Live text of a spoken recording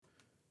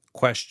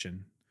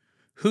Question.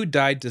 Who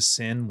died to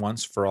sin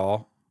once for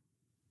all?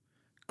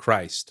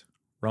 Christ.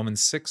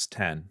 Romans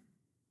 6:10.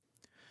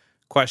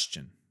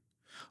 Question.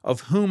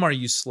 Of whom are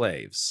you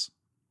slaves?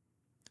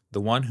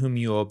 The one whom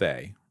you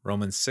obey.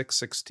 Romans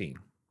 6:16.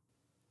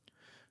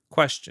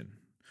 Question.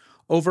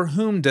 Over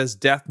whom does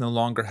death no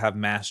longer have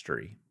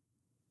mastery?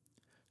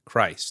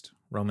 Christ.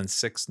 Romans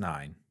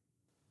 6:9.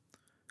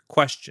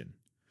 Question.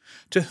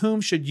 To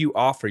whom should you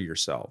offer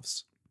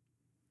yourselves?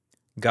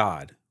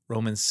 God.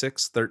 Romans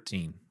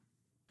 6:13.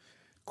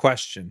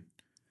 Question.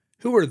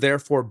 Who were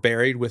therefore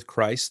buried with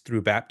Christ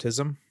through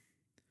baptism?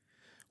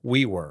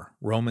 We were.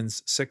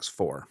 Romans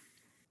 6:4.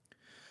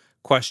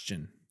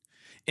 Question.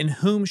 In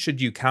whom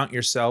should you count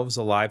yourselves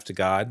alive to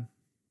God?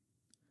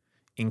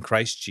 In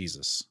Christ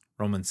Jesus.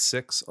 Romans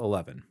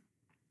 6:11.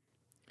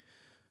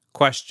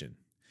 Question.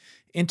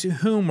 Into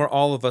whom were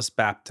all of us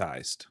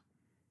baptized?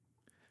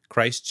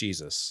 Christ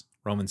Jesus.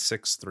 Romans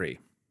 6:3.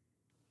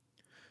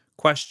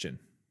 Question.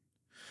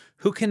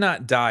 Who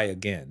cannot die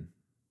again?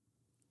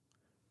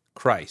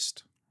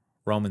 Christ.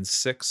 Romans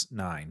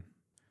 6:9.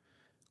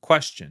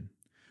 Question.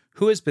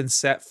 Who has been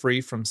set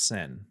free from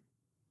sin?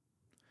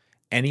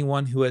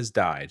 Anyone who has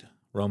died.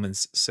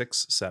 Romans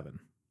 6:7.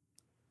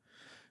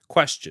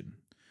 Question.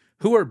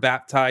 Who are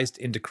baptized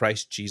into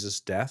Christ Jesus'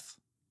 death?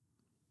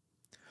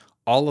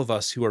 All of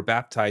us who are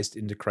baptized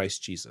into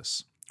Christ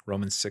Jesus.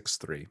 Romans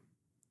 6:3.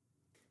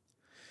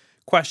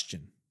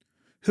 Question.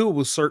 Who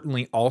will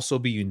certainly also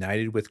be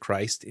united with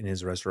Christ in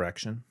his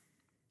resurrection?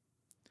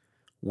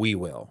 We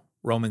will.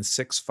 Romans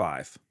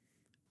 6:5.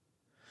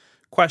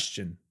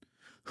 Question.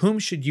 Whom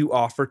should you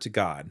offer to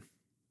God?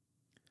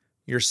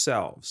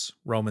 Yourselves.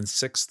 Romans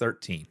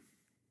 6:13.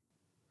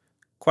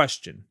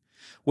 Question.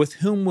 With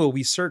whom will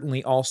we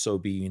certainly also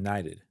be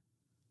united?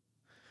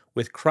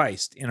 With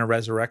Christ in a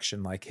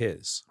resurrection like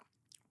his.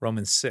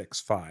 Romans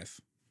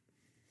 6:5.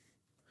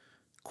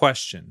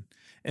 Question.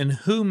 In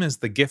whom is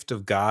the gift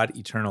of God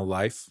eternal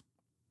life?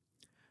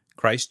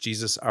 Christ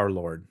Jesus our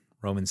Lord.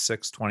 Romans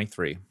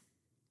 6:23.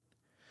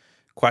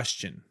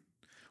 Question.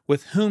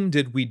 With whom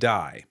did we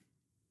die?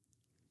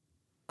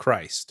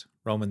 Christ.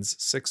 Romans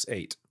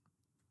 6:8.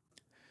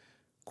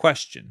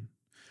 Question.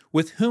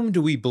 With whom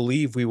do we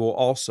believe we will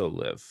also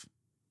live?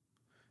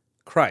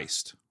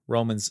 Christ.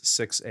 Romans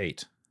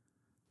 6:8.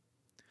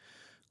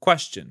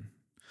 Question.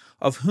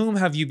 Of whom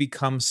have you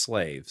become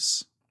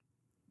slaves?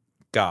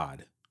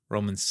 God.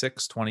 Romans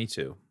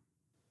 6:22.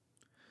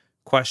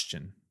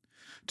 Question.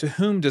 To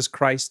whom does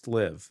Christ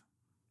live?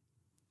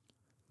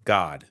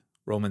 God.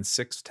 Romans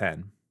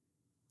 6:10.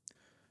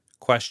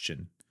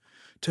 Question.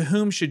 To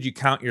whom should you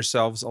count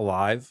yourselves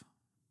alive?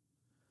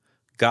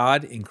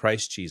 God in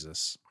Christ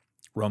Jesus.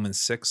 Romans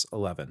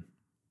 6:11.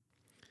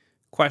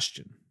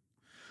 Question.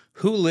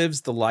 Who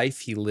lives the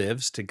life he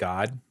lives to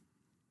God?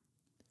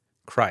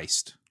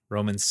 Christ.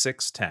 Romans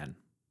 6:10.